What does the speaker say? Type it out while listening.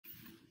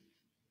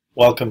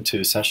Welcome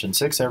to Session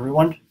 6,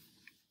 everyone.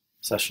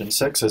 Session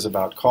 6 is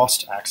about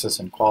cost, access,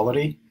 and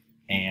quality,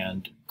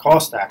 and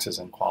cost, access,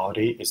 and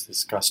quality is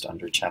discussed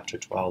under Chapter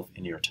 12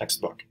 in your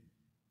textbook.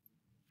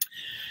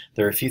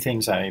 There are a few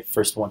things I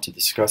first want to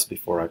discuss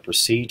before I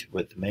proceed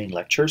with the main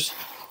lectures.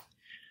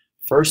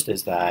 First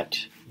is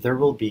that there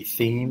will be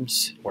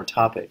themes or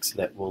topics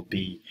that will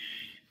be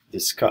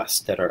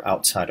discussed that are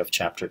outside of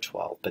Chapter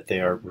 12, but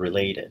they are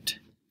related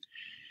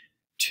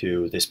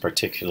to this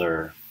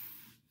particular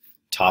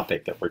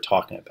topic that we're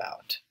talking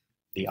about,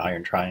 the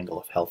iron triangle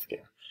of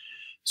healthcare.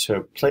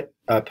 So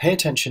pay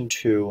attention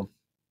to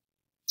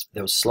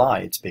those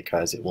slides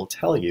because it will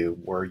tell you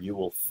where you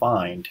will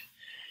find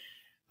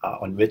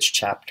on which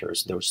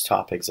chapters those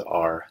topics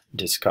are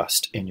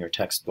discussed in your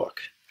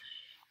textbook.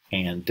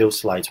 And those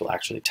slides will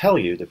actually tell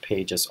you the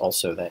pages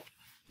also that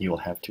you will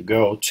have to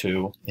go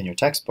to in your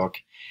textbook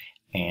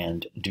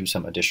and do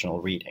some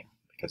additional reading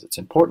because it's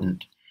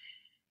important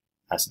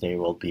as they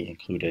will be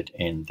included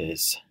in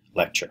this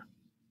lecture.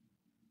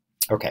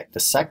 Okay, the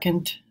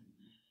second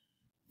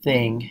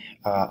thing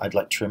I'd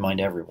like to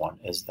remind everyone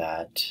is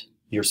that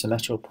your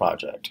semestral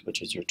project,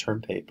 which is your term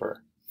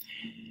paper,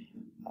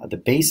 the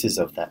basis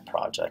of that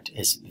project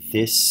is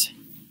this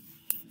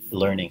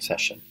learning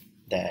session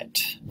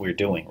that we're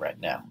doing right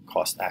now,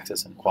 cost,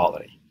 access, and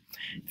quality.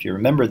 If you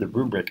remember the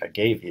rubric I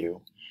gave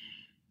you,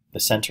 the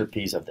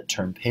centerpiece of the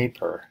term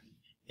paper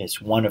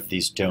is one of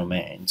these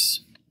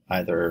domains,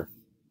 either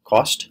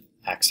cost,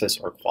 access,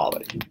 or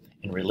quality,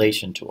 in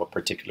relation to a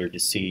particular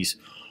disease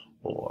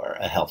or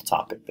a health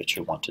topic that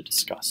you want to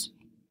discuss.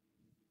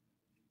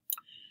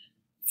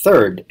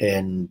 Third,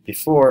 and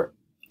before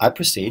I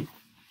proceed,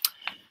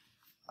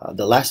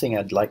 the last thing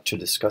I'd like to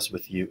discuss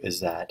with you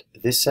is that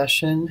this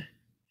session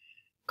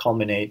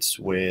culminates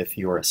with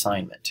your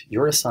assignment.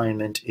 Your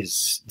assignment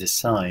is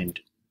designed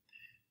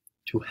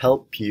to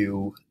help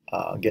you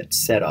get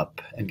set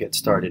up and get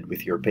started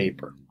with your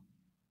paper.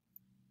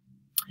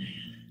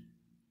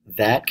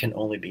 That can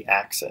only be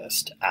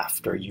accessed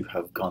after you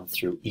have gone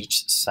through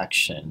each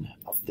section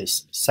of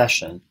this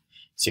session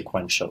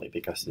sequentially,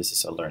 because this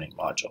is a learning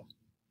module.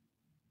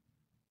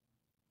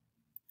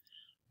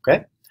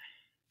 Okay,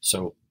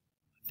 so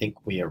I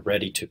think we are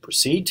ready to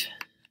proceed.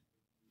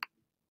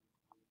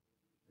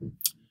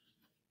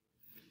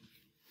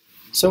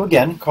 So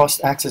again,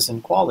 cost, access,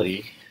 and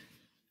quality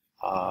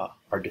are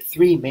the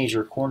three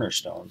major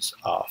cornerstones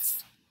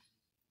of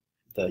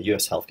the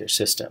U.S. healthcare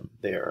system.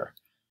 They're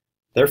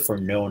therefore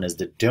known as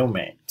the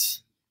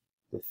domains.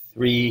 The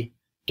three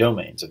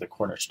domains are the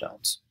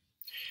cornerstones.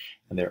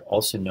 And they're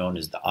also known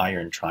as the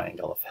iron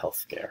triangle of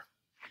healthcare.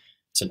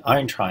 It's an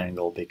iron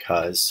triangle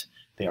because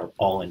they are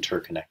all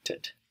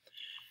interconnected.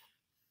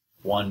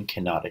 One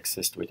cannot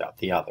exist without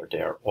the other.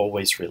 They are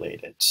always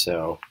related.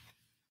 So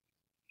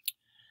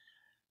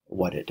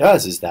what it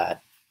does is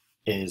that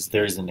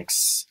there's an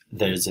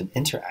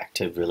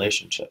interactive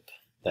relationship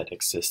that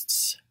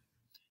exists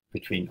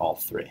between all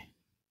three.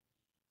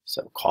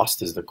 So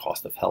cost is the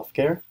cost of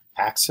healthcare,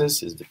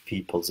 access is the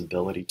people's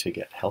ability to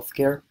get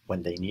healthcare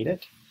when they need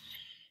it,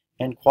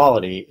 and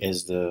quality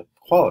is the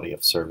quality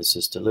of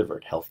services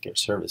delivered, healthcare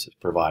services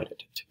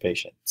provided to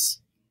patients.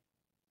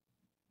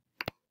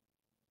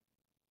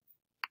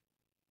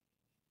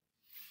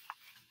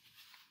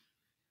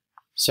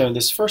 So in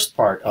this first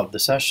part of the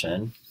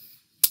session,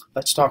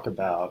 let's talk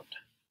about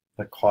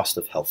the cost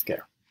of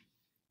healthcare.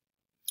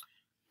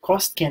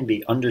 Cost can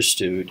be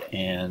understood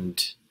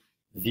and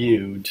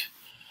viewed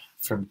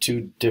from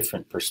two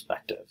different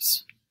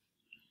perspectives,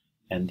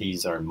 and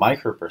these are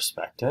micro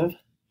perspective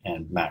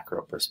and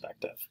macro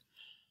perspective.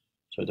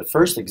 So the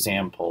first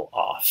example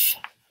of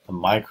a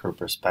micro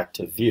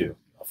perspective view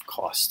of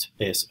cost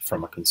is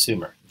from a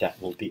consumer.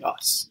 That will be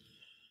us.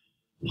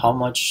 How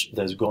much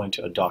does going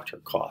to a doctor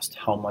cost?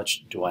 How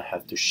much do I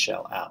have to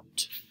shell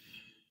out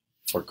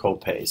for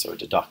co-pays or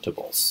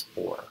deductibles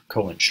or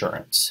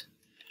co-insurance?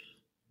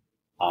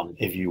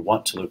 If you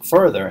want to look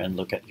further and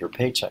look at your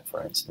paycheck,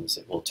 for instance,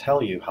 it will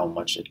tell you how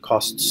much it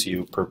costs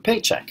you per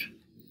paycheck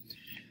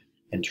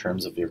in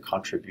terms of your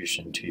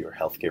contribution to your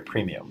healthcare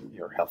premium,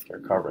 your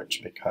healthcare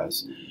coverage,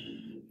 because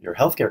your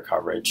healthcare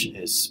coverage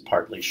is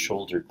partly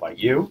shouldered by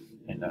you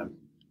in a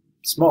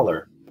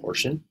smaller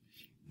portion,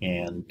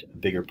 and a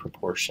bigger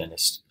proportion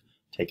is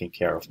taken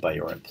care of by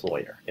your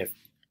employer, if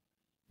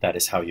that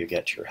is how you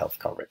get your health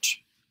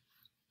coverage.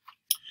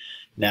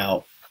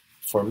 Now,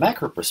 for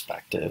macro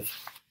perspective,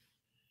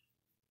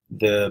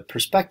 the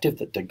perspective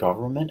that the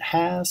government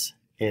has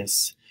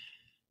is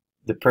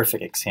the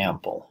perfect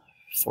example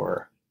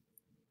for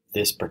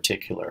this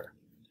particular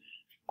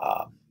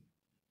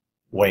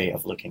way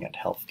of looking at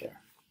healthcare.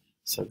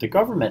 So the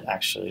government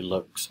actually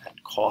looks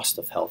at cost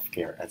of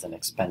healthcare as an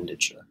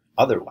expenditure.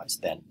 Otherwise,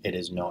 then, it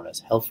is known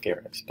as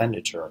healthcare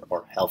expenditure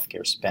or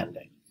healthcare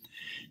spending.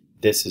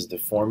 This is the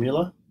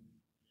formula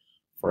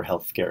for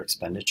healthcare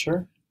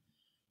expenditure,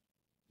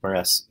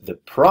 whereas the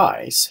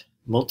price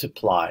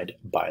multiplied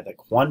by the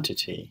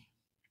quantity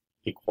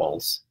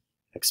equals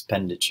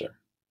expenditure.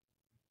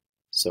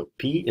 So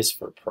P is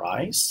for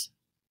price,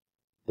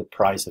 the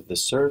price of the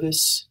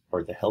service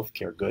or the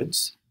healthcare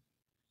goods,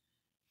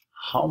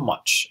 how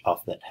much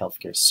of that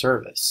healthcare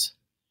service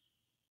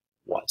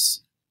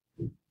was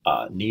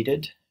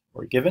needed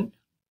or given.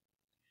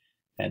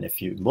 And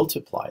if you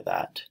multiply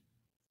that,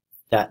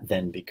 that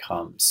then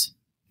becomes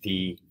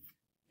the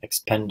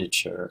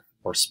expenditure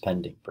or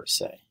spending per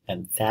se.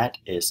 And that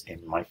is a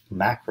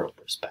macro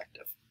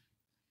perspective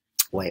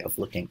way of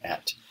looking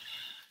at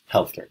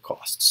healthcare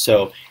costs.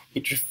 So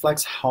it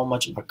reflects how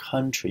much a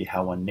country,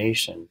 how a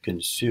nation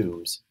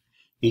consumes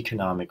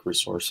economic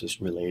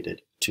resources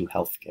related to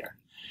healthcare.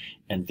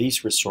 And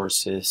these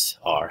resources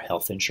are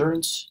health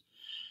insurance,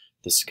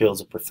 the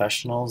skills of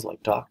professionals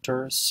like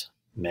doctors,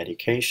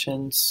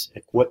 medications,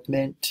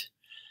 equipment,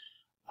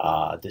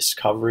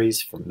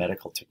 discoveries from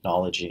medical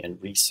technology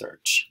and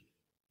research.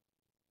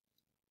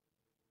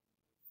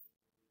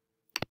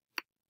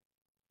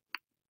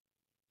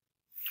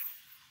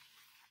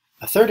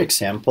 A third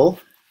example,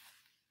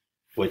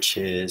 which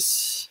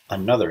is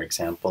another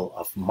example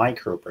of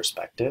micro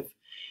perspective,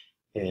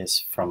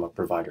 is from a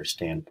provider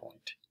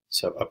standpoint.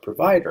 So a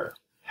provider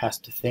has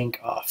to think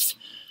of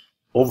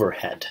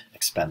overhead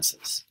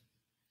expenses.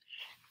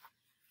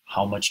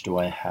 How much do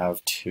I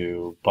have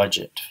to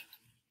budget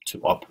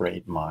to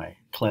operate my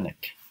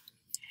clinic?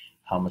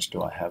 How much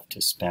do I have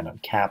to spend on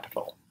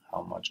capital?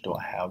 How much do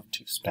I have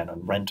to spend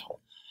on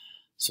rental,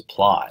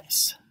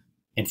 supplies,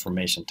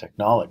 information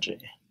technology,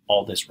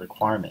 all these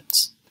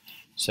requirements?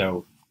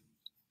 So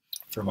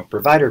from a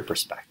provider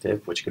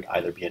perspective, which could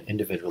either be an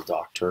individual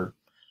doctor,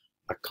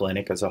 a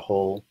clinic as a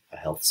whole, a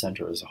health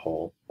center as a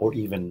whole, or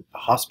even a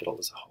hospital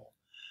as a whole,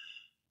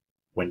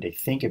 when they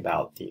think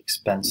about the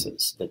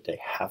expenses that they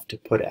have to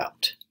put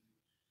out,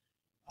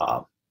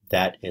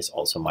 that is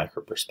also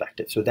micro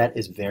perspective. So that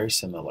is very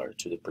similar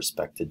to the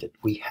perspective that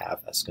we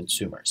have as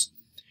consumers.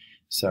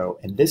 So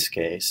in this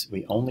case,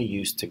 we only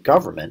use the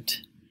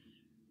government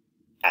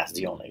as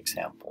the only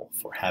example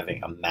for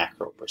having a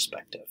macro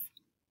perspective.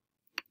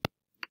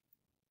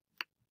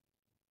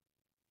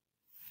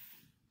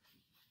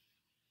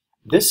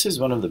 This is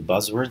one of the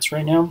buzzwords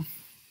right now.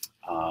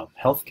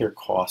 Healthcare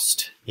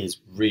cost is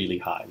really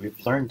high.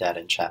 We've learned that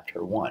in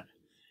chapter 1.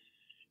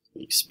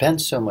 We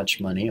spend so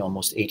much money,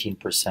 almost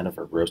 18% of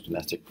our gross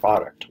domestic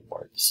product,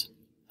 towards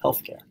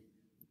healthcare.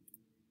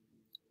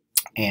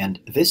 And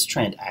this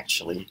trend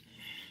actually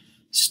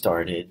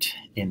started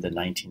in the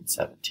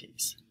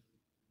 1970s.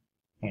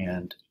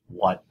 And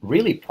what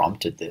really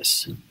prompted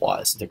this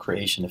was the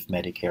creation of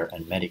Medicare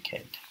and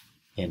Medicaid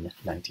in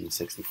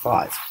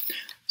 1965.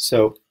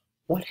 So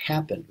what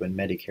happened when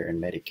Medicare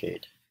and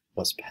Medicaid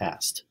was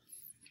passed?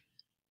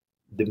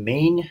 The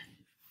main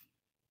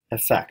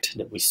effect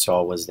that we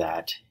saw was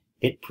that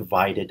it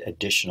provided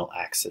additional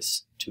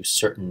access to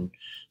certain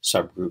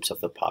subgroups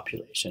of the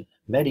population.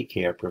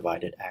 Medicare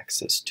provided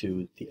access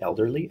to the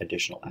elderly,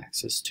 additional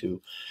access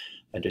to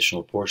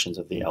additional portions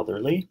of the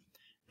elderly,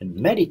 and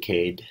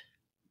Medicaid,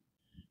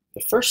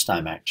 the first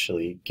time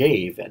actually,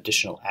 gave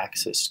additional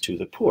access to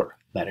the poor,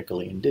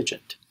 medically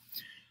indigent.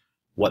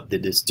 What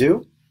did this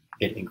do?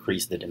 It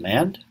increased the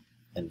demand,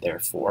 and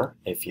therefore,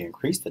 if you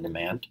increase the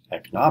demand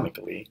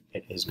economically,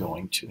 it is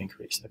going to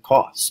increase the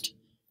cost.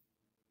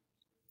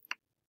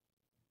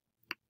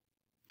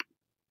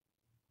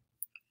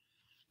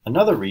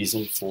 Another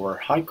reason for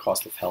high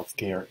cost of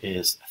healthcare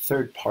is a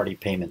third-party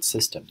payment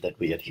system that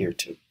we adhere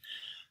to.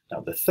 Now,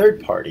 the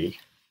third party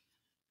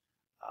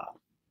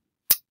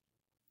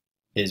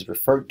is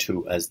referred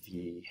to as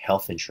the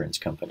health insurance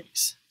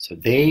companies. So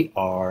they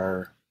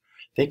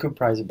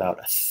comprise about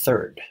a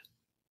third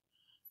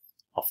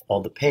of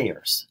all the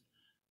payers,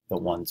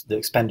 the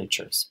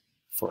expenditures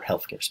for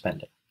healthcare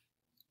spending.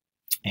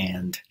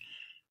 And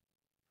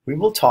we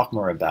will talk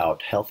more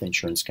about health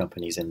insurance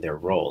companies and their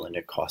role in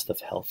the cost of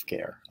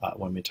healthcare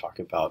when we talk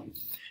about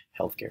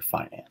healthcare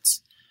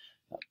finance.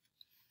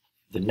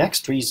 The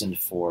next reason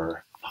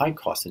for high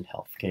cost in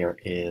healthcare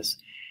is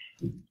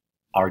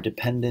our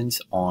dependence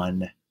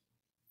on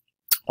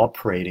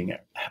operating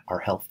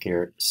our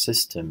healthcare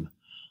system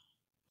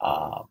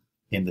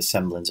in the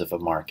semblance of a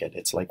market.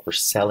 It's like we're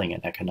selling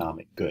an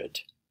economic good,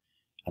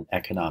 an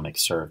economic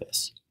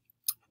service.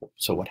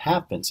 So what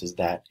happens is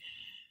that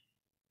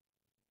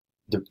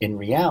in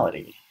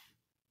reality,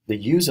 the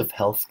use of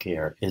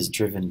healthcare is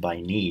driven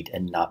by need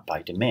and not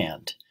by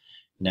demand.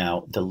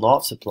 Now, the law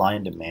of supply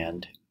and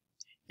demand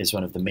is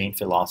one of the main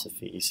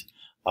philosophies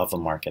of a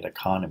market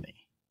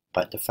economy.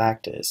 But the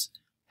fact is,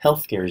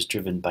 healthcare is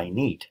driven by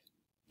need.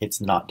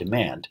 It's not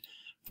demand.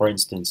 For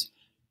instance,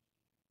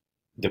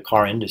 the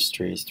car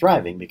industry is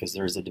thriving because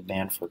there is a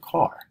demand for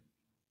car.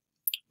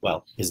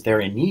 Well, is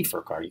there a need for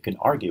a car? You can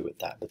argue with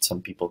that, but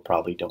some people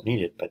probably don't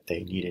need it, but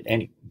they need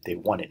it they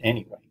want it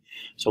anyway.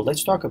 So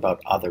let's talk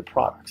about other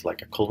products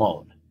like a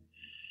cologne,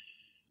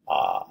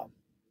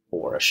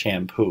 or a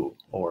shampoo,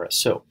 or a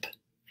soap.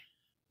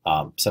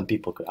 Some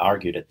people could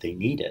argue that they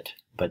need it,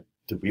 but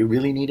do we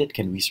really need it?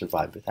 Can we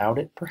survive without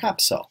it?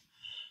 Perhaps so.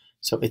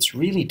 So it's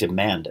really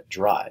demand that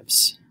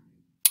drives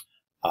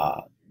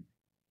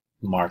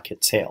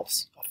market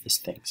sales of these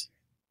things.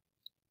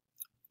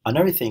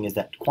 Another thing is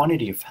that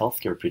quantity of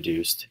healthcare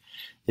produced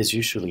is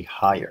usually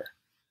higher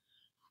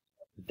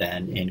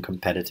than in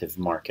competitive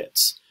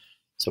markets.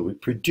 So we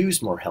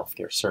produce more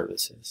healthcare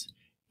services,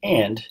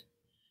 and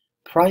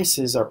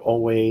prices are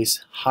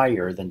always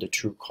higher than the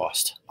true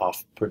cost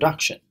of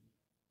production.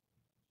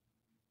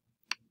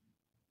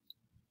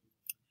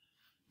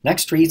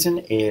 Next reason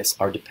is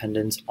our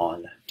dependence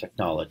on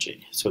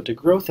technology. So the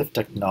growth of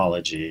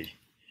technology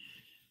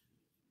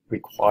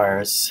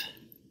requires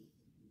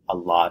a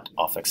lot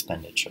of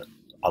expenditure,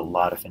 a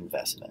lot of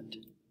investment,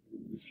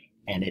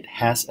 and it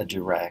has a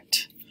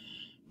direct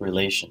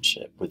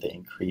relationship with the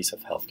increase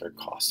of healthcare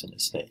costs in the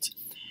States.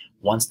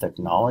 Once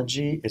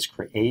technology is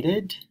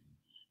created,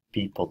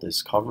 people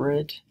discover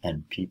it,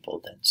 and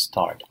people then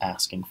start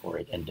asking for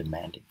it and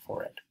demanding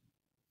for it.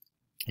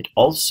 It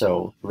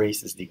also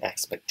raises the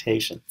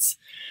expectations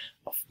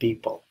of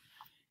people.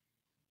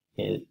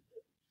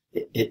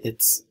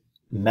 It's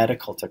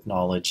medical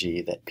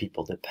technology that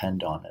people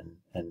depend on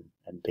and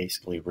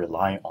basically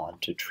rely on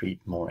to treat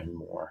more and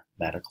more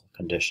medical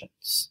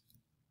conditions.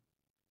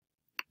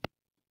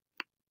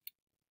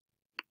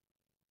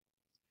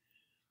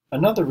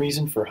 Another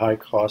reason for high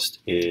cost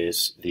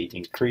is the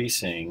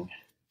increasing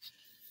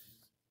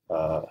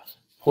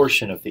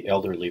portion of the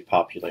elderly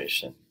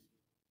population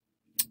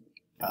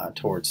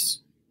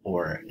towards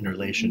or in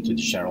relation to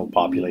the general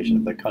population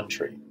of the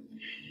country.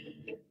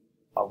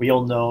 We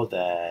all know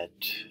that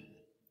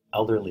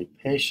elderly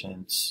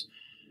patients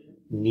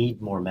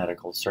need more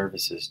medical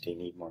services, they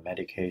need more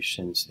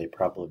medications, they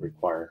probably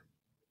require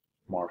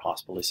more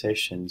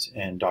hospitalizations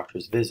and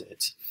doctor's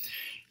visits.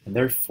 And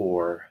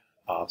therefore,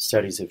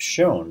 studies have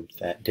shown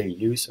that they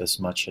use as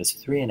much as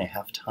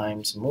 3.5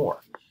 times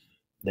more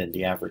than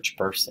the average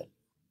person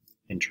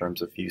in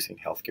terms of using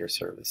healthcare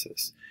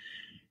services.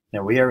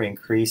 Now we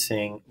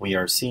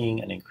are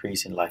seeing an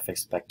increase in life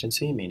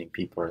expectancy, meaning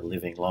people are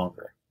living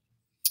longer.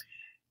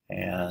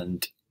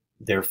 And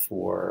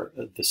therefore,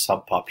 the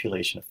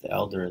subpopulation of the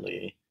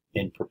elderly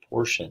in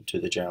proportion to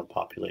the general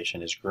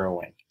population is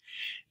growing.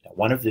 Now,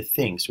 one of the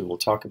things, we will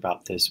talk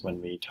about this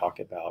when we talk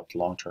about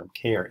long-term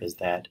care, is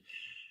that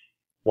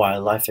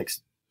while life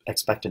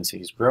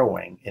expectancy is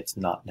growing, it's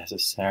not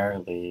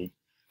necessarily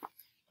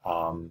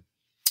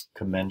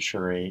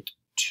commensurate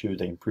to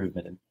the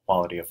improvement in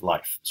quality of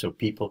life. So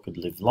people could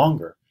live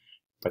longer,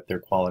 but their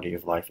quality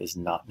of life is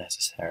not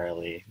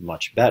necessarily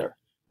much better,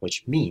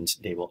 which means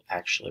they will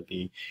actually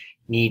be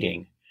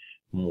needing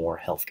more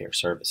healthcare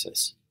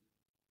services.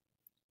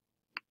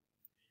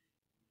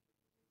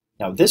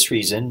 Now, this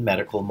reason,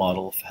 medical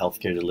model of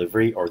healthcare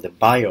delivery, or the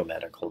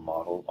biomedical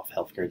model of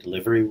healthcare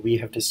delivery, we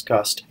have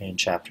discussed in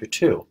Chapter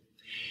 2.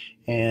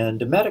 And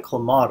the medical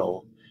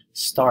model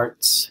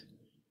starts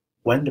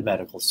when the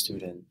medical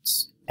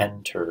students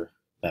enter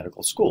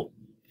medical school.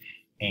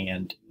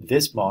 And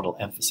this model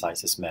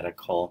emphasizes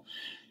medical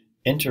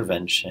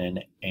intervention,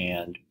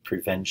 and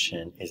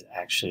prevention is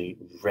actually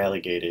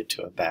relegated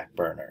to a back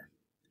burner.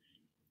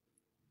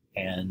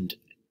 And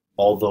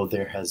although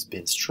there has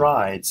been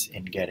strides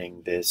in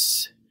getting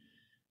this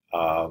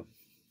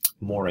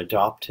more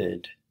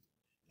adopted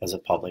as a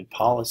public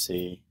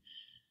policy,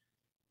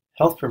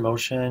 health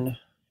promotion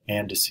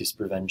and disease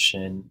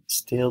prevention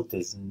still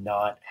does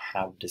not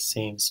have the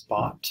same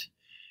spot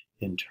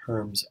in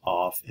terms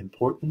of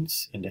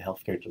importance in the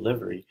healthcare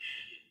delivery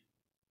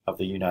of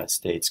the United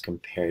States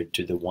compared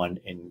to the one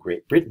in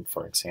Great Britain,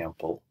 for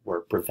example, where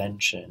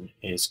prevention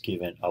is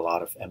given a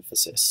lot of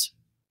emphasis.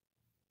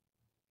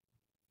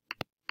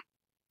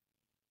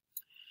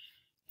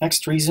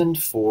 Next reason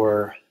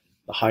for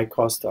the high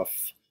cost of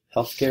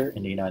healthcare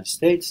in the United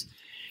States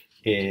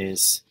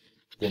is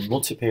the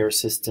multi-payer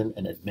system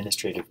and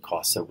administrative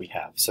costs that we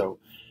have. So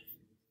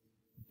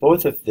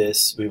both of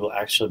this we will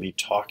actually be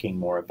talking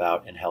more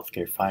about in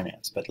healthcare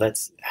finance, but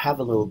let's have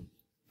a little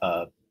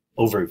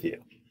overview.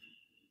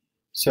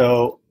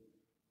 So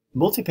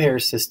multi-payer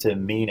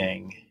system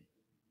meaning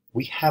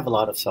we have a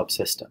lot of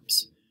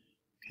subsystems,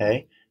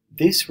 okay?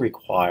 This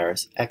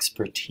requires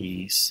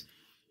expertise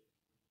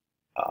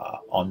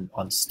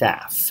on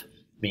staff,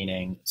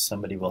 meaning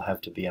somebody will have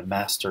to be a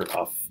master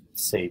of,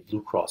 say,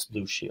 Blue Cross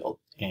Blue Shield,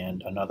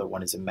 and another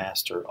one is a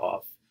master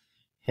of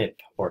HIP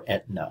or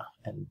Aetna,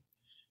 and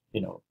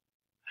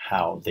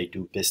how they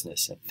do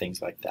business and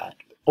things like that.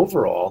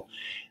 Overall,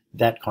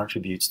 that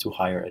contributes to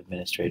higher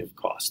administrative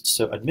costs.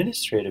 So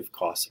administrative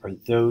costs are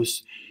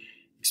those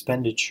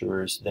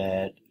expenditures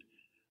that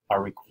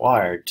are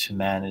required to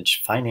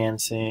manage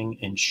financing,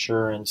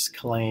 insurance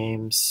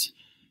claims,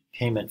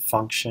 payment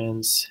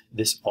functions.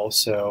 This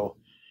also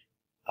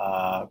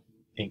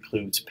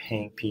includes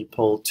paying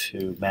people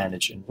to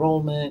manage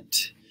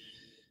enrollment,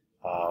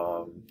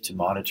 to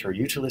monitor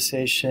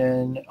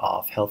utilization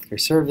of healthcare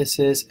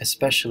services,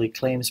 especially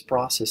claims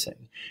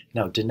processing.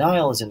 Now,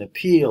 denial is an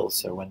appeal,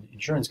 so when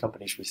insurance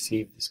companies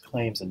receive these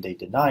claims and they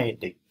deny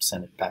it, they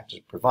send it back to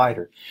the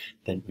provider,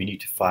 then we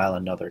need to file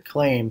another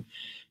claim,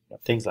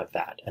 things like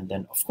that. And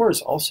then, of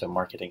course, also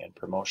marketing and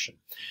promotion.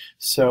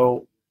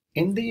 So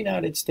in the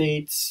United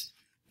States,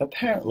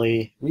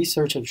 apparently,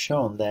 research has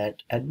shown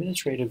that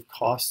administrative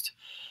costs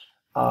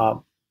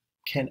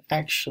can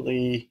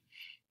actually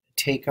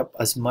take up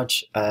as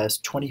much as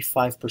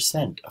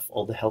 25% of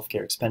all the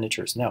healthcare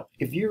expenditures. Now,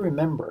 if you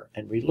remember,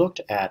 and we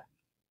looked at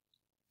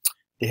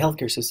the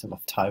healthcare system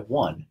of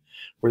Taiwan,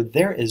 where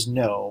there is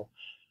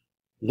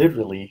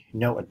literally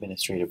no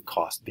administrative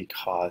cost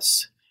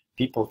because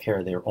people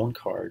carry their own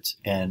cards,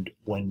 and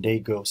when they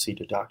go see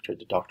the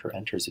doctor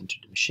enters into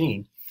the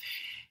machine.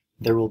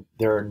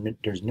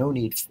 There's no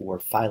need for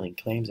filing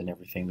claims and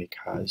everything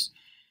because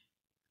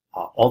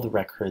all the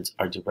records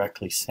are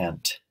directly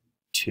sent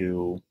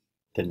to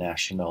the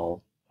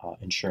national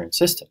insurance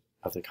system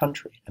of the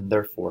country, and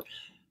therefore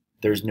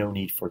there's no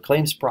need for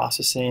claims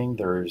processing.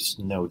 There's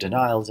no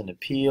denials and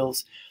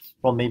appeals.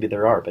 Well, maybe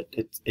there are, but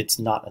it's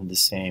not in the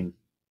same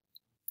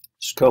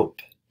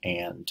scope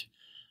and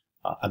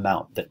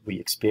amount that we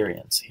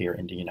experience here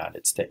in the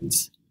United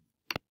States.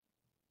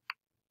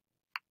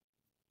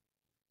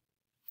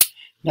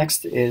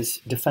 Next is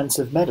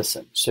defensive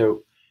medicine.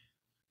 So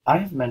I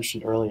have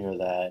mentioned earlier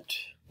that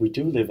we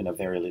do live in a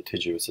very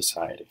litigious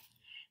society,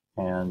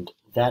 and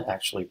that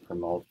actually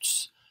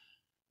promotes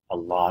a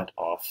lot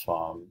of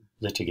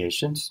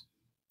litigations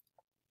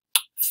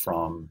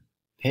from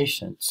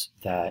patients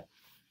that,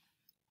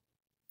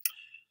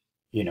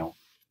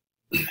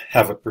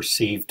 have a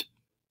perceived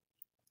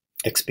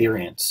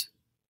experience,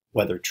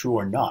 whether true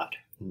or not.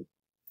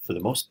 For the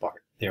most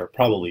part, they are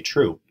probably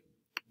true.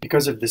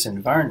 Because of this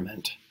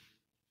environment,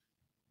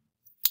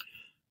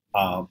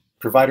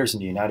 providers in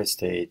the United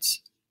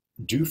States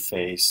do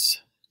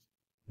face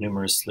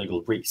numerous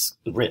legal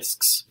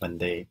risks when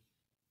they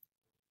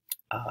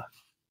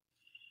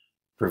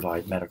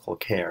provide medical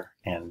care,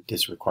 and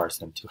this requires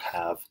them to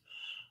have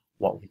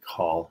what we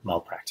call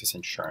malpractice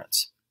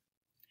insurance.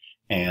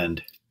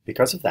 And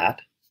because of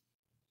that,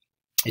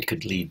 it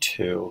could lead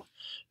to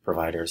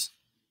providers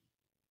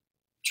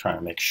trying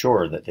to make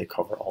sure that they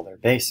cover all their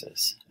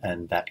bases,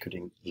 and that could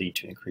lead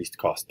to increased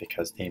cost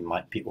because they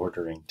might be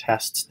ordering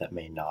tests that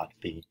may not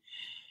be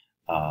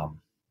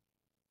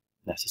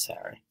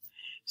necessary.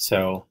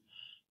 So,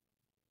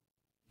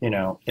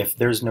 if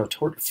there's no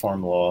tort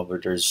reform law where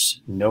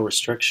there's no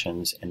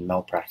restrictions in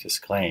malpractice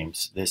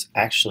claims, this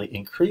actually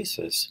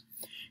increases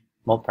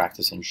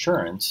malpractice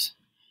insurance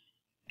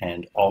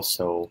and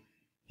also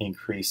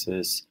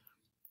increases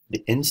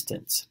the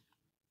instance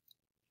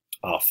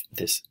of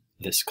this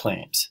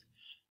claims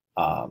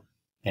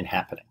and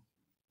happening.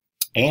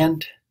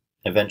 And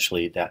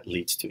eventually that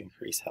leads to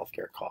increased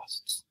healthcare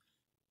costs.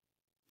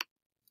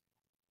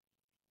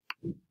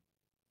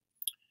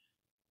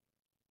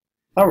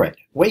 All right,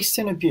 waste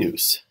and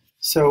abuse.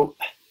 So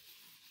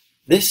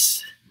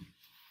this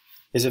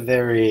is a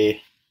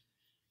very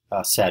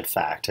sad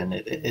fact, and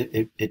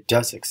it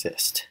does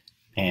exist.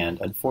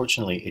 And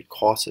unfortunately, it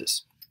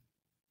causes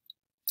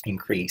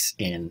increase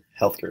in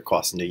healthcare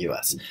costs in the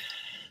US.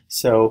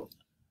 So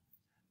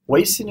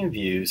waste and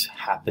abuse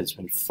happens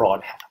when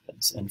fraud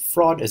happens, and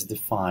fraud is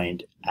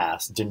defined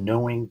as the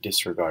knowing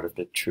disregard of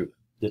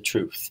the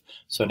truth.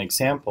 So an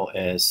example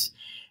is,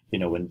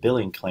 when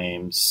billing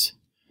claims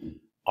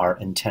are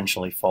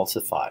intentionally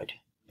falsified.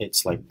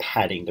 It's like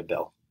padding the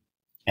bill.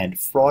 And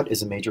fraud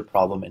is a major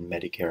problem in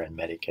Medicare and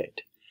Medicaid.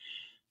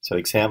 So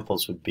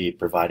examples would be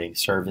providing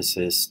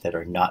services that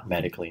are not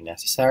medically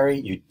necessary.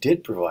 You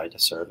did provide a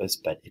service,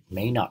 but it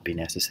may not be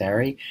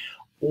necessary,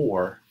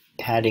 or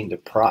padding the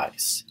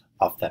price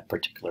of that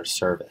particular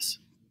service.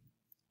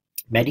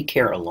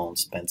 Medicare alone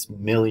spends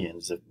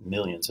millions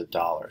of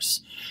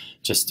dollars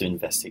just to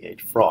investigate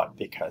fraud,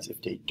 because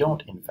if they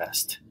don't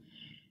invest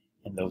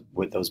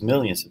with those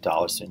millions of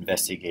dollars to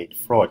investigate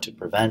fraud to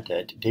prevent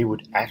it, they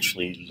would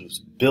actually lose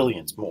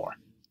billions more.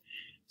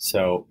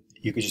 So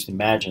you could just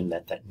imagine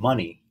that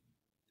money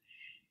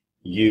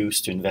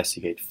used to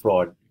investigate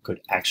fraud could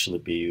actually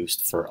be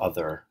used for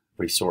other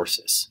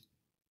resources.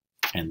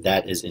 And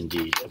that is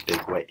indeed a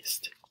big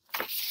waste.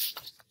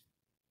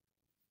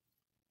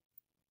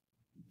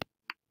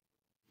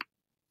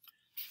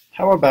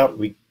 How about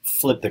we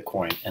flip the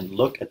coin and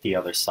look at the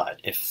other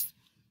side?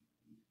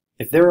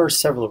 If there are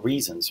several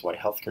reasons why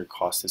healthcare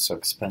cost is so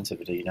expensive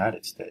in the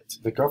United States,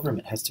 the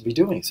government has to be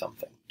doing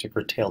something to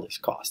curtail these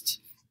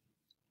costs.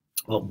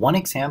 Well, one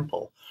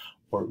example,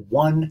 or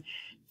one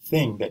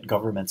thing that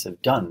governments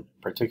have done,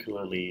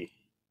 particularly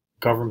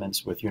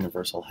governments with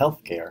universal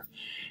health care,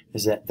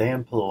 is that they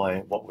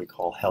employ what we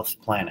call health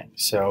planning.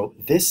 So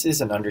this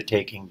is an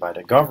undertaking by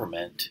the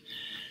government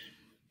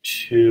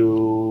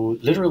to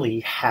literally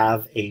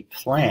have a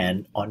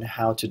plan on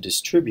how to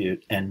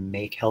distribute and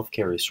make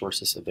healthcare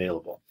resources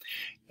available.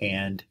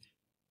 And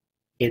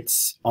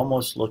it's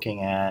almost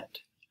looking at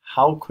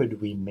how could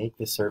we make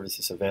the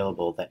services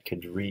available that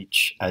could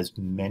reach as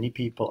many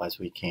people as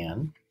we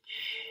can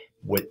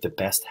with the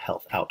best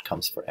health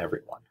outcomes for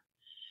everyone.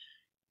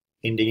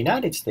 In the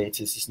United States,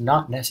 this is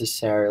not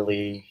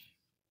necessarily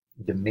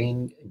the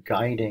main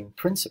guiding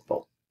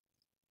principle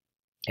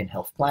in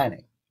health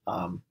planning.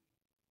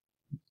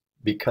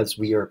 Because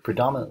we are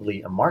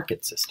predominantly a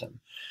market system,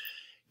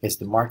 it's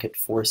the market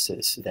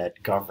forces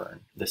that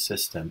govern the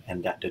system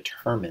and that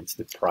determines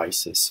the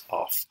prices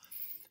of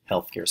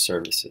healthcare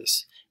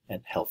services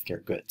and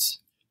healthcare goods.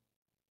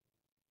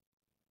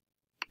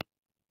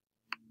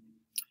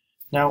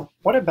 Now,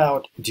 what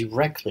about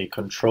directly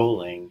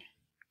controlling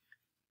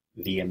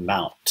the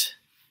amount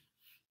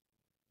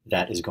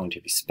that is going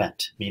to be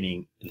spent,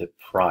 meaning the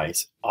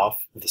price of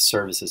the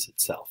services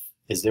itself?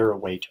 Is there a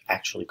way to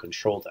actually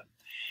control them?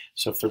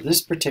 So for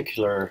this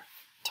particular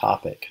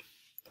topic,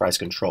 price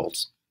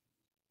controls,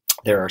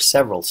 there are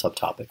several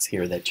subtopics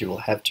here that you will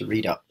have to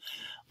read up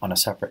on a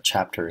separate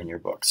chapter in your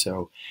book.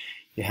 So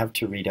you have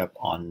to read up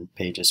on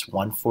pages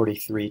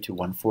 143 to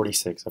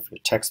 146 of your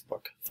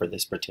textbook for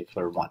this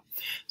particular one.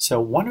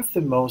 So one of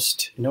the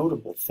most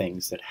notable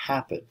things that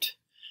happened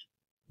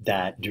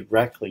that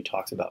directly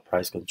talks about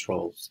price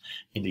controls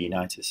in the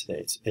United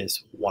States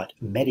is what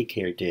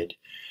Medicare did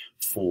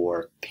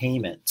for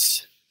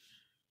payments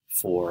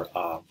for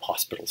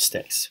hospital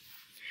stays.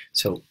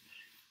 So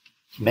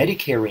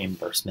Medicare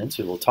reimbursements,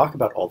 we will talk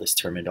about all these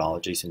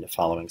terminologies in the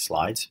following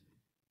slides.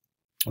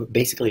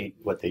 Basically,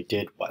 what they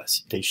did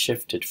was they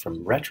shifted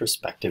from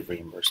retrospective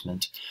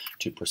reimbursement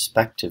to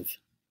prospective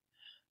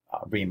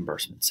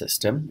reimbursement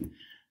system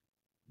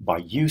by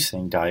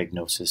using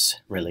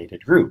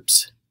diagnosis-related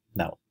groups.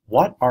 Now,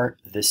 what are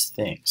these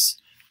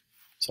things?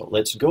 So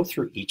let's go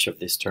through each of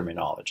these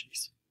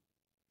terminologies.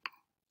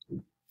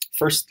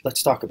 First,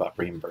 let's talk about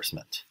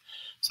reimbursement.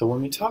 So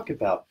when we talk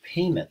about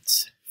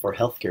payments for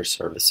healthcare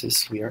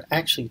services, we are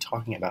actually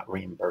talking about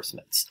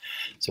reimbursements.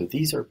 So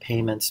these are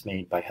payments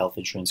made by health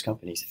insurance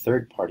companies,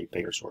 third-party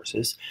payer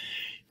sources,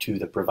 to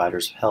the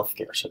providers of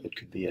healthcare. So it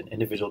could be an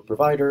individual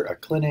provider, a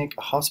clinic,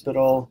 a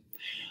hospital.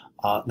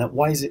 Now,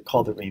 why is it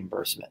called a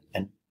reimbursement?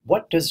 And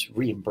what does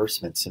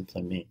reimbursement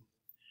simply mean?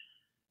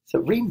 So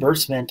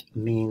reimbursement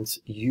means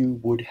you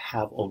would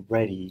have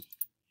already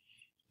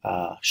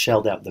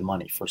shelled out the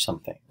money for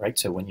something, right?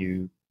 So when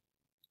you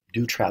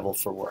do travel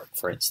for work,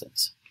 for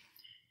instance,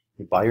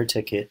 you buy your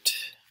ticket,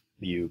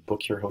 you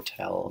book your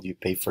hotel, you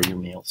pay for your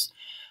meals.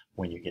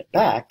 When you get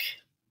back,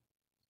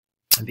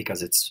 and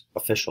because it's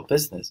official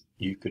business,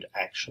 you could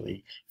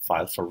actually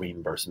file for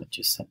reimbursement.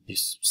 You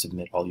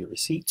submit all your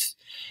receipts,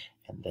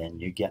 and then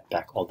you get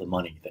back all the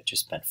money that you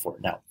spent for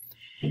it. Now,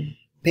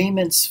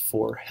 payments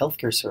for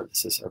healthcare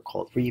services are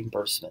called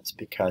reimbursements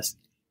because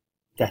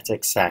that's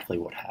exactly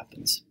what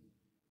happens.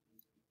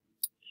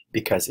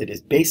 Because it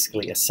is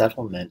basically a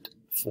settlement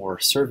for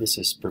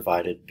services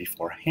provided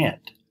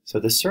beforehand. So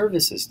the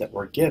services that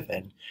were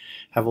given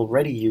have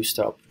already used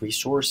up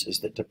resources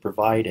that the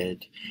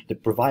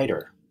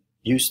provider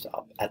used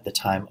up at the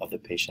time of the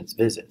patient's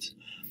visit.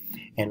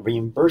 And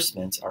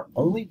reimbursements are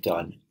only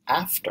done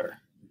after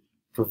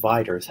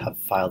providers have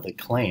filed a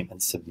claim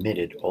and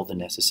submitted all the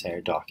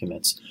necessary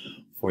documents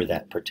for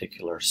that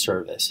particular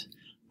service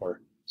or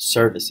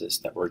services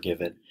that were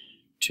given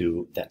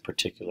to that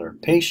particular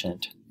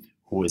patient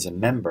who is a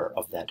member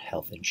of that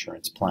health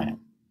insurance plan.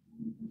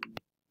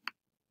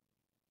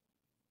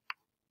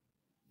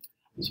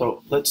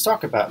 So let's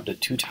talk about the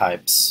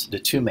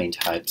two main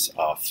types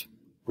of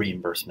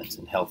reimbursements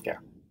in healthcare.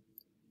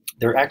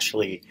 There are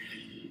actually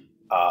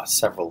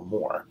several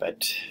more,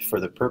 but for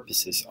the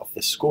purposes of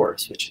this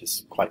course, which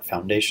is quite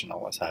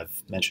foundational, as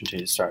I've mentioned to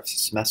you at the start of the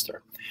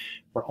semester,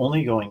 we're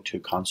only going to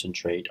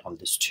concentrate on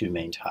these two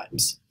main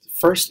types.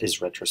 First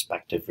is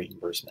retrospective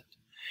reimbursement.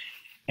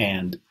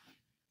 And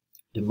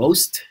the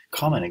most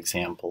common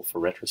example for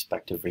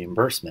retrospective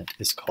reimbursement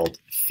is called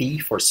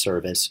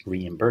fee-for-service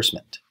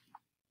reimbursement.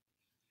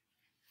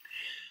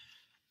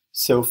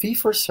 So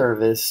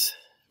fee-for-service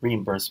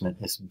reimbursement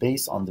is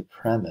based on the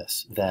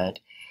premise that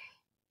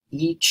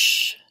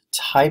each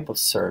type of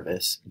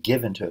service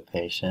given to a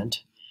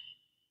patient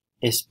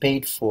is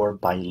paid for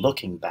by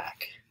looking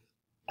back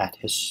at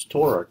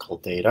historical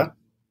data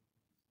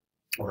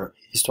or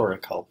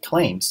historical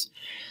claims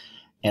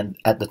and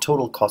at the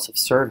total cost of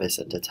service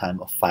at the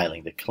time of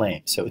filing the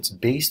claim. So it's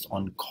based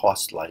on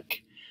cost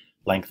like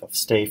length of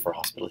stay for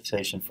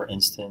hospitalization, for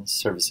instance,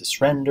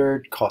 services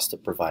rendered, cost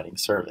of providing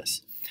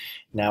service.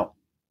 Now,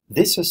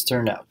 this has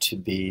turned out to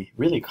be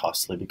really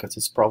costly because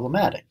it's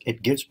problematic.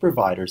 It gives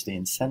providers the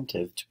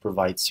incentive to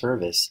provide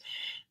service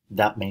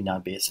that may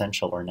not be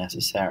essential or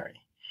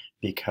necessary,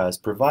 because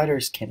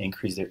providers can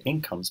increase their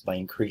incomes by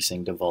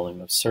increasing the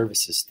volume of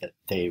services that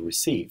they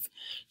receive.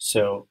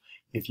 So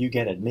if you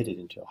get admitted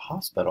into a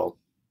hospital,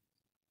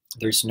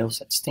 there's no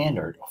set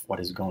standard of what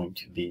is going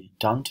to be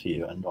done to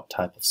you and what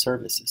type of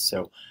services.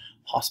 So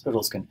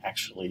hospitals can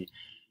actually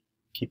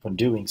keep on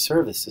doing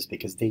services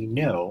because they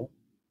know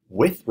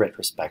with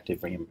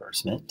retrospective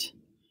reimbursement,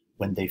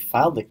 when they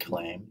file the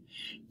claim,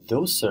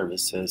 those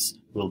services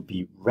will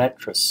be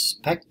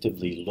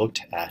retrospectively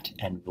looked at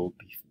and will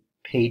be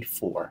paid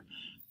for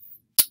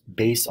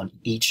based on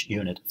each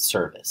unit of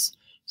service.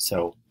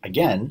 So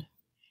again,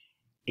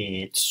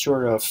 it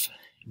sort of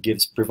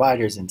gives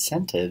providers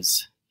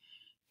incentives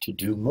to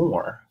do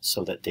more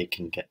so that they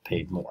can get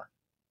paid more.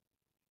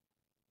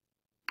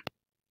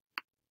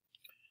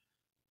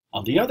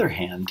 On the other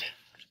hand,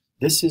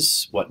 this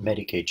is what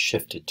Medicaid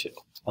shifted to.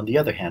 On the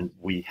other hand,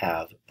 we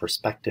have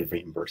prospective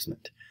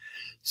reimbursement.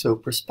 So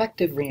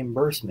prospective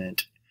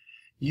reimbursement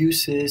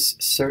uses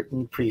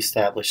certain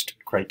pre-established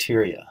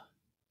criteria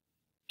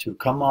to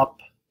come up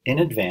in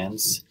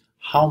advance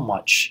how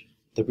much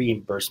the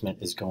reimbursement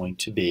is going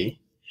to be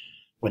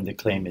when the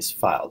claim is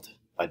filed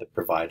by the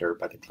provider,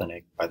 by the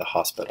clinic, by the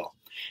hospital.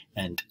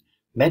 And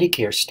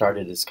Medicare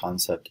started this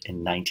concept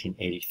in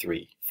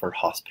 1983 for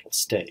hospital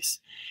stays,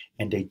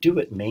 and they do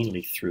it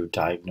mainly through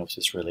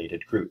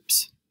diagnosis-related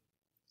groups.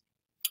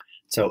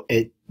 So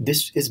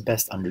this is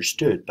best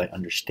understood by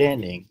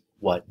understanding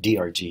what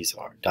DRGs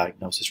are,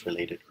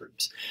 diagnosis-related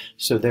groups.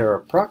 So there are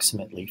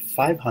approximately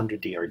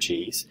 500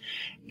 DRGs,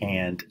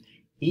 and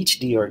each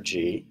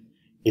DRG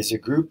is a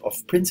group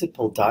of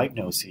principal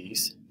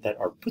diagnoses that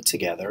are put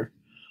together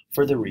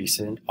for the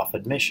reason of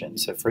admission.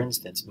 So for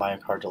instance,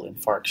 myocardial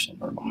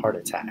infarction or a heart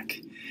attack.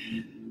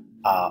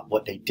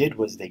 What they did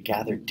was they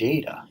gathered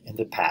data in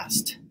the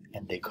past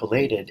and they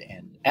collated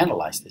and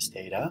analyzed this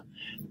data,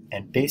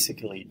 and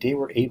basically they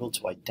were able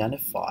to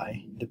identify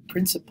the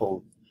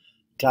principal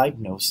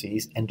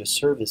diagnoses and the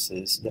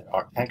services that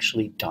are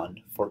actually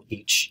done for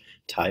each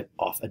type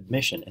of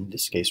admission. In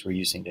this case, we're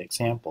using the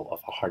example of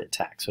a heart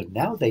attack. So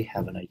now they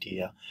have an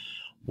idea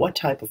what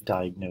type of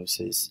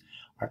diagnoses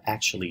are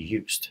actually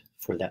used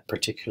for that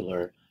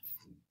particular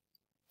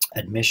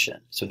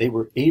admission. So they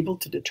were able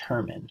to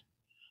determine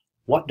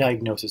what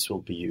diagnosis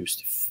will be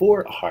used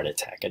for a heart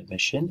attack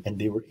admission, and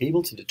they were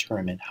able to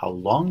determine how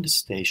long the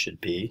stay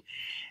should be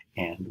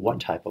and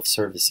what type of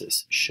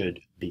services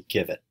should be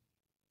given.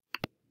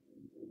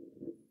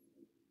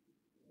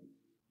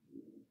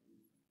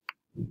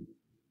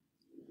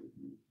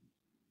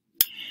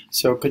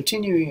 So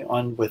continuing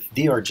on with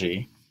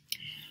DRG,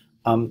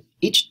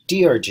 each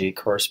DRG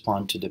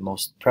corresponds to the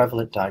most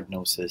prevalent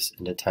diagnosis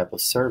and the type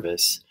of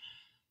service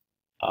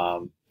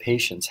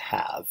patients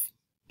have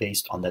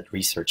based on that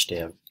research they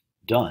have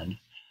done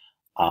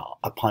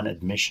upon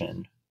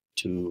admission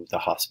to the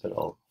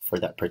hospital for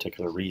that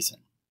particular reason.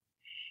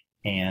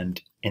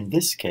 And in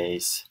this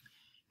case,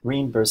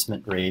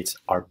 reimbursement rates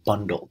are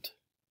bundled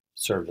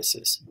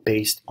services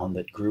based on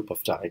that group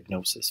of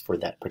diagnosis for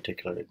that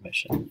particular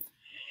admission.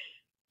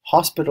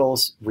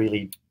 Hospitals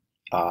really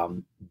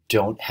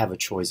don't have a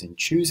choice in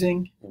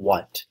choosing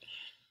what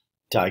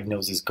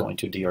diagnosis go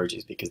into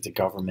DRGs because the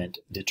government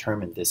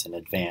determined this in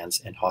advance,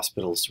 and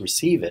hospitals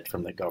receive it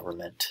from the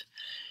government,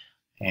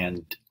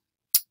 and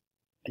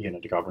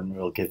the government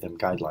will give them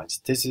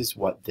guidelines. This is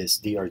what this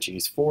DRG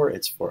is for.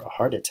 It's for a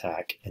heart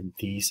attack, and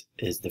these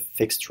is the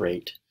fixed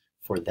rate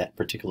for that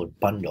particular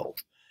bundle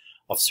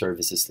of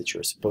services that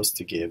you're supposed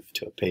to give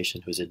to a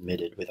patient who's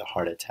admitted with a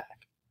heart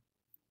attack.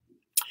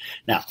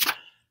 Now,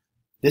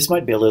 this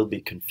might be a little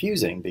bit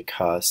confusing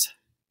because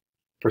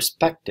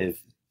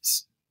perspective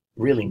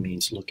really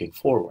means looking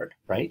forward,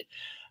 right?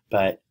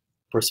 But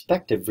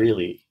perspective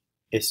really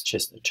is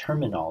just a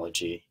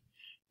terminology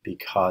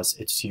because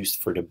it's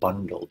used for the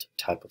bundled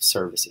type of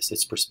services.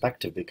 It's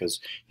perspective because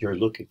you're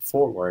looking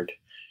forward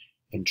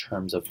in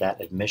terms of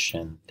that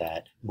admission,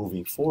 that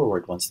moving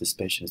forward once this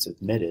patient is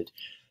admitted,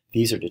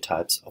 these are the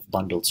types of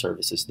bundled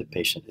services the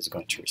patient is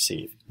going to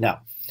receive.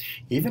 Now,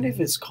 even if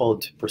it's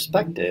called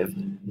perspective,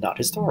 not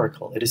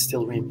historical, it is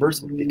still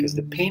reimbursement because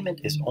the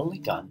payment is only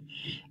done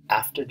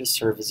after the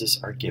services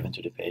are given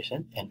to the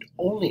patient and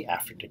only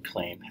after the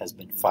claim has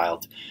been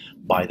filed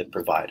by the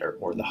provider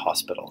or the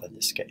hospital in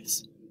this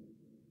case.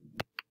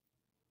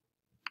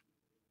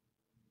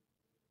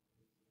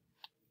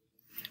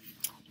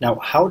 Now,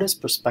 how does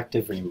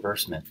prospective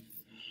reimbursement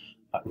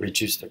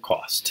reduce the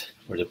cost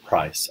or the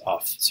price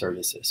of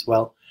services?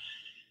 Well,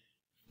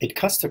 it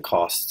cuts the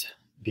cost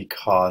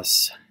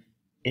because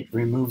it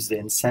removes the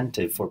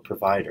incentive for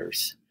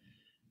providers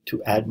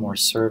to add more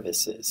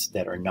services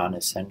that are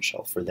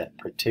non-essential for that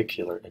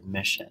particular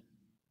admission,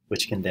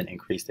 which can then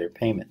increase their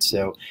payment.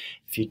 So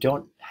if you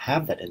don't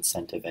have that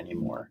incentive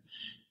anymore,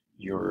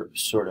 you're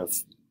sort of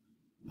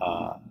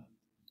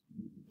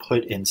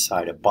put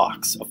inside a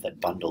box of that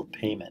bundled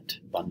payment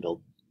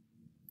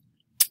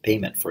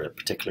for a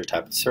particular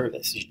type of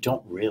service. You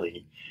don't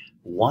really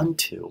want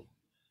to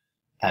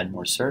add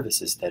more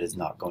services that is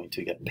not going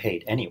to get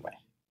paid anyway.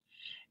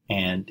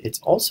 And it's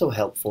also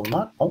helpful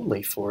not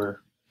only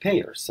for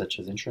payers, such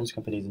as insurance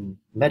companies and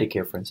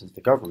Medicare, for instance,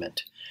 the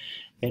government.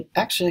 It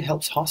actually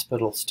helps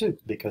hospitals too,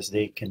 because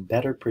they can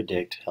better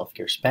predict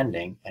healthcare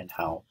spending and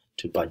how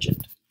to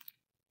budget.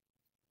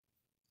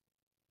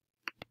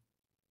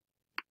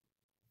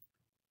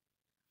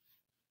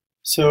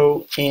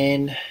 So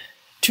in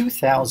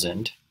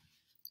 2000,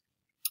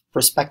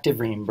 prospective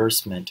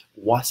reimbursement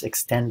was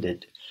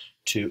extended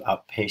to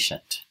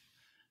outpatient.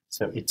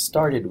 So it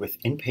started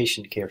with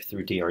inpatient care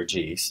through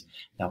DRGs.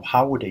 Now,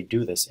 how would they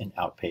do this in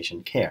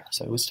outpatient care?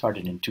 So it was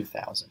started in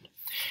 2000.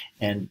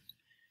 And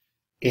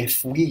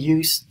if we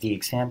use the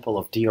example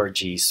of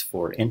DRGs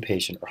for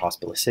inpatient or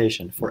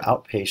hospitalization, for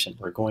outpatient,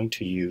 we're going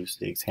to use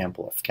the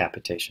example of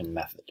capitation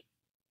method.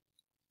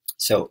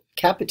 So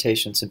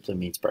capitation simply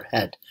means per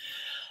head,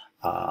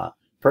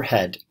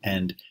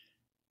 and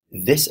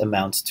this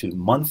amounts to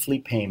monthly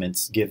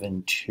payments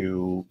given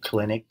to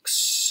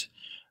clinics,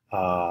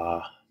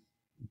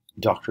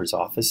 doctor's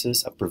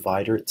offices, a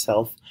provider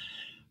itself,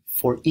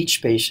 for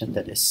each patient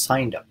that is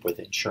signed up with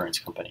the insurance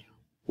company,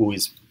 who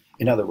is,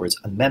 in other words,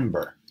 a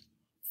member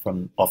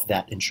of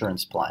that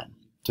insurance plan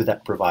to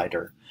that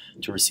provider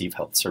to receive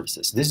health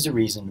services. This is the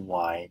reason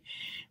why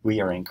we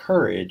are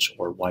encouraged,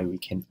 or why we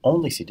can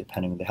only see,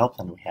 depending on the health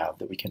plan we have,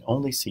 that we can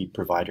only see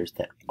providers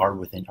that are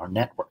within our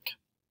network,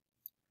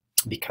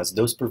 because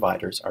those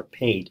providers are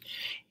paid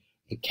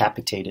a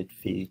capitated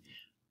fee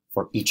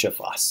for each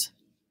of us.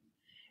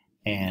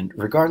 And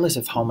regardless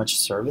of how much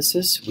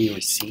services we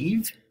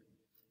receive,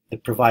 the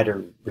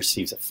provider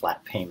receives a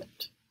flat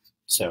payment.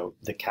 So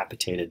the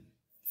capitated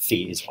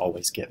fee is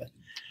always given.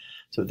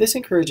 So this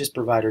encourages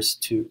providers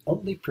to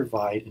only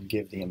provide and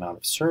give the amount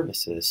of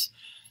services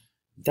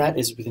that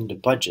is within the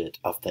budget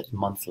of that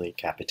monthly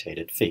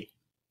capitated fee.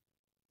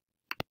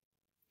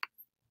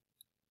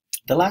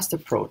 The last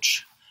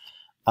approach,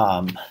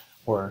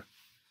 the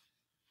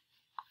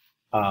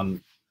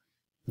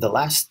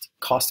last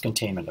cost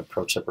containment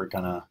approach that we're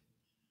going to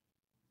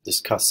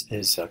discuss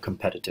is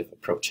competitive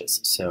approaches.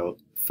 So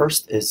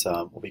first is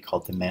what we call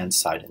demand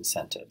side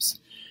incentives.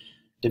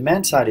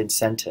 Demand side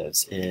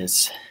incentives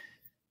is,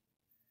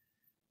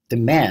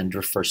 demand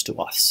refers to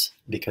us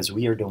because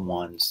we are the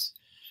ones,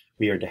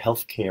 we are the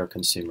healthcare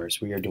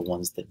consumers, we are the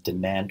ones that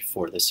demand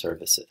for the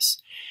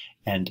services.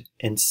 And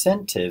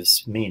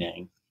incentives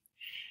meaning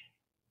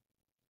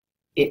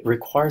it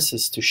requires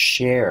us to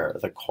share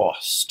the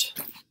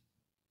cost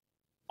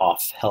of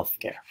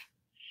healthcare.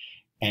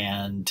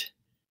 And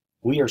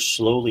we are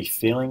slowly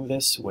feeling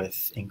this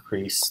with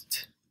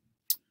increased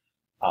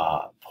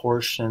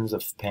portions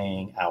of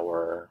paying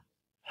our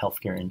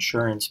healthcare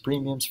insurance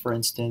premiums, for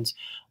instance,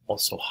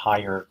 also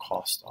higher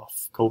cost of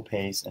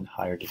copays and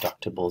higher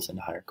deductibles and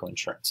higher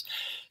coinsurance.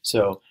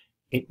 So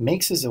it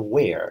makes us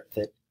aware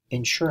that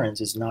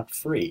insurance is not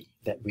free,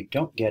 that we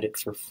don't get it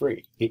for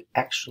free. It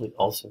actually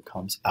also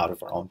comes out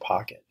of our own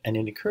pocket. And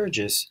it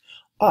encourages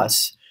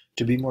us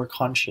to be more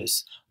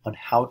conscious on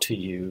how to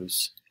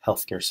use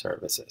healthcare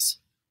services.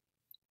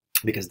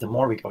 Because the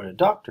more we go to the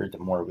doctor, the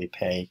more we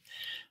pay,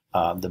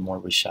 the more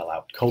we shell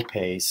out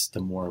copays, the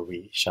more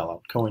we shell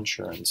out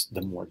coinsurance,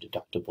 the more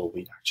deductible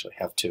we actually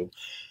have to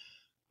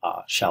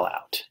shell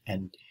out.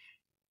 And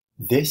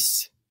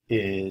this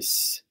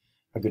is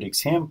a good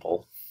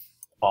example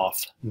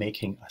of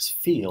making us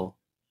feel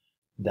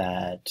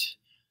that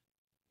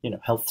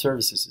health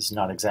services is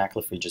not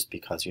exactly free just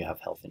because you have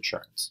health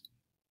insurance.